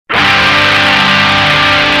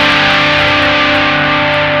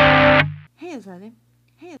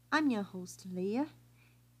I'm your host, Leah,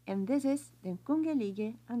 and this is the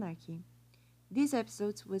Kungelige Anarchy. This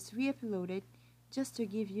episode was re-uploaded just to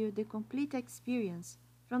give you the complete experience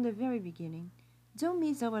from the very beginning. Don't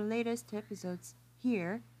miss our latest episodes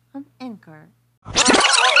here on Anchor.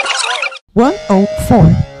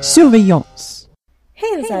 104 Surveillance.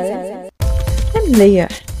 Hey Lazarus, I'm Leah,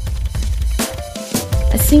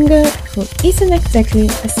 a singer who isn't exactly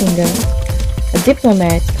a singer, a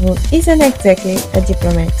diplomat who isn't exactly a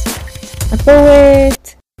diplomat, a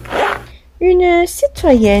poet, une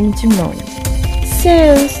citoyenne du monde.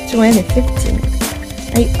 Since 2015,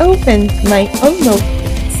 I opened my own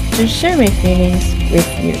notebooks to share my feelings with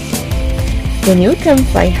you. Can you come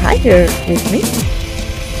fly higher with me?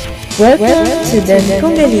 Welcome to the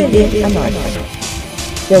Kungelige Anarchy,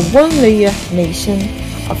 the one layer nation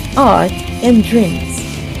of art and dreams.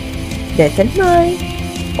 Det är mig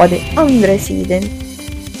och den andra sidan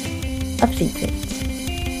av livet.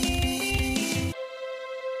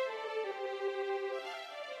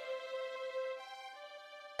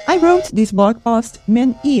 I wrote this blog post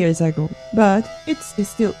many years ago, but it's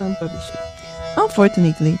still unpublished.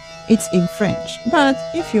 Unfortunately, it's in French, but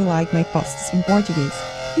if you like my posts in Portuguese,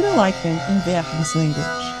 you will like them in Verg's language.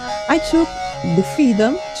 I took the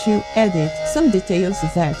freedom to edit some details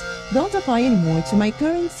that don't apply anymore to my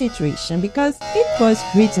current situation because it was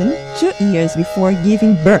written 2 years before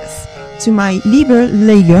giving birth to my Liber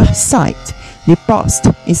Layer site. The post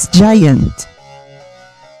is giant.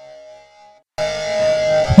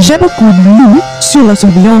 J'ai beaucoup lu sur la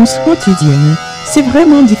surveillance quotidienne. C'est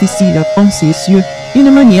vraiment difficile à penser sur une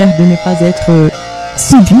manière de ne pas être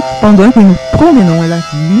suivi pendant que nous promenons à la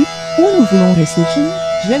rue ou nous voulons réfléchir.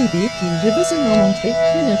 J'ai l'idée que je veux seulement montrer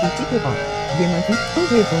une petite part de ma vie en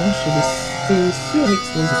revanche de ces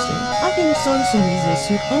surexpositions à que nous sommes soumises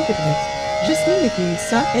sur Internet. J'estime que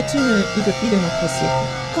ça est une utopie de notre siècle.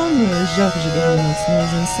 Comme Georges Bernanos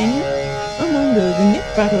nous enseigne, un monde gagné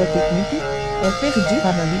par la technique est perdu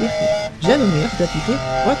par la liberté. J'ai l'honneur d'appliquer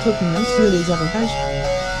votre opinion sur les avantages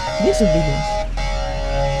des surveillances.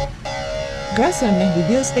 Grâce à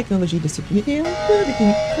merveilleuse technologie de sécurité, on peut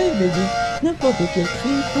prévenir n'importe quel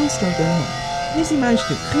crime instantanément. Les images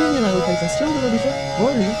de crime et la localisation de l'objet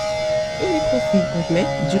volé et les profils complets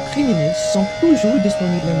du criminel sont toujours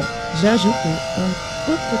disponibles. J'ajoute un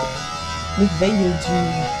autre le veille du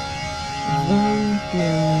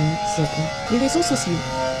 21e siècle. Les réseaux sociaux,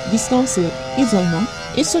 distance, isolement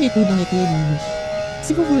et solitude dans lesquels il vit.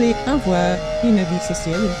 Si vous voulez avoir une vie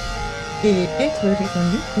sociale et être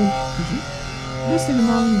reconnu pour toujours, vous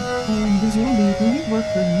seulement besoin de donner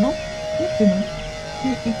votre nom et prénom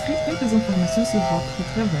et écrire quelques informations sur votre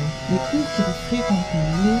travail, les cours que vous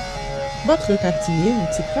fréquentez, votre quartier,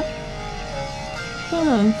 etc.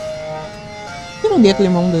 Demandez à tout le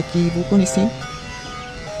monde qui vous connaissez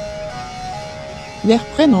leur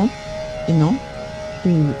prénom et nom,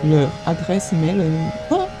 leur adresse email.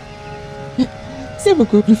 Voilà. C'est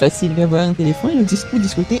beaucoup plus facile d'avoir un téléphone ou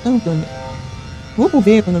discuter en temps. Vous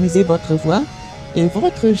pouvez économiser votre voix et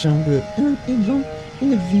votre jambe en ayant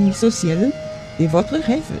une vie sociale et votre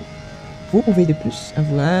rêve. Vous pouvez de plus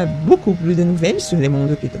avoir beaucoup plus de nouvelles sur le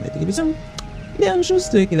monde que de la télévision. Bien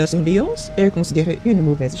juste que la surveillance est considérée une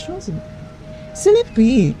mauvaise chose. C'est le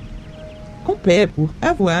prix qu'on paie pour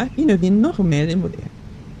avoir une vie normale et moderne.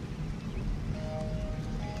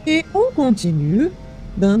 Et on continue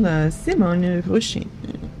dans la semaine prochaine.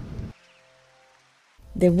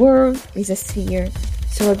 The world is a sphere,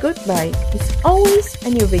 so a goodbye is always a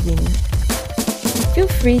new beginning. Feel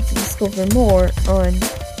free to discover more on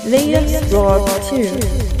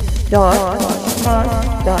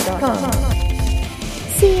layasblog2.com.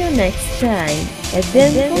 See you next time at the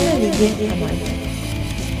Kungelige Anarchy,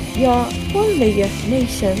 your one layer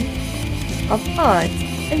nation of art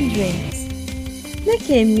and dreams. Look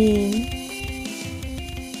at me.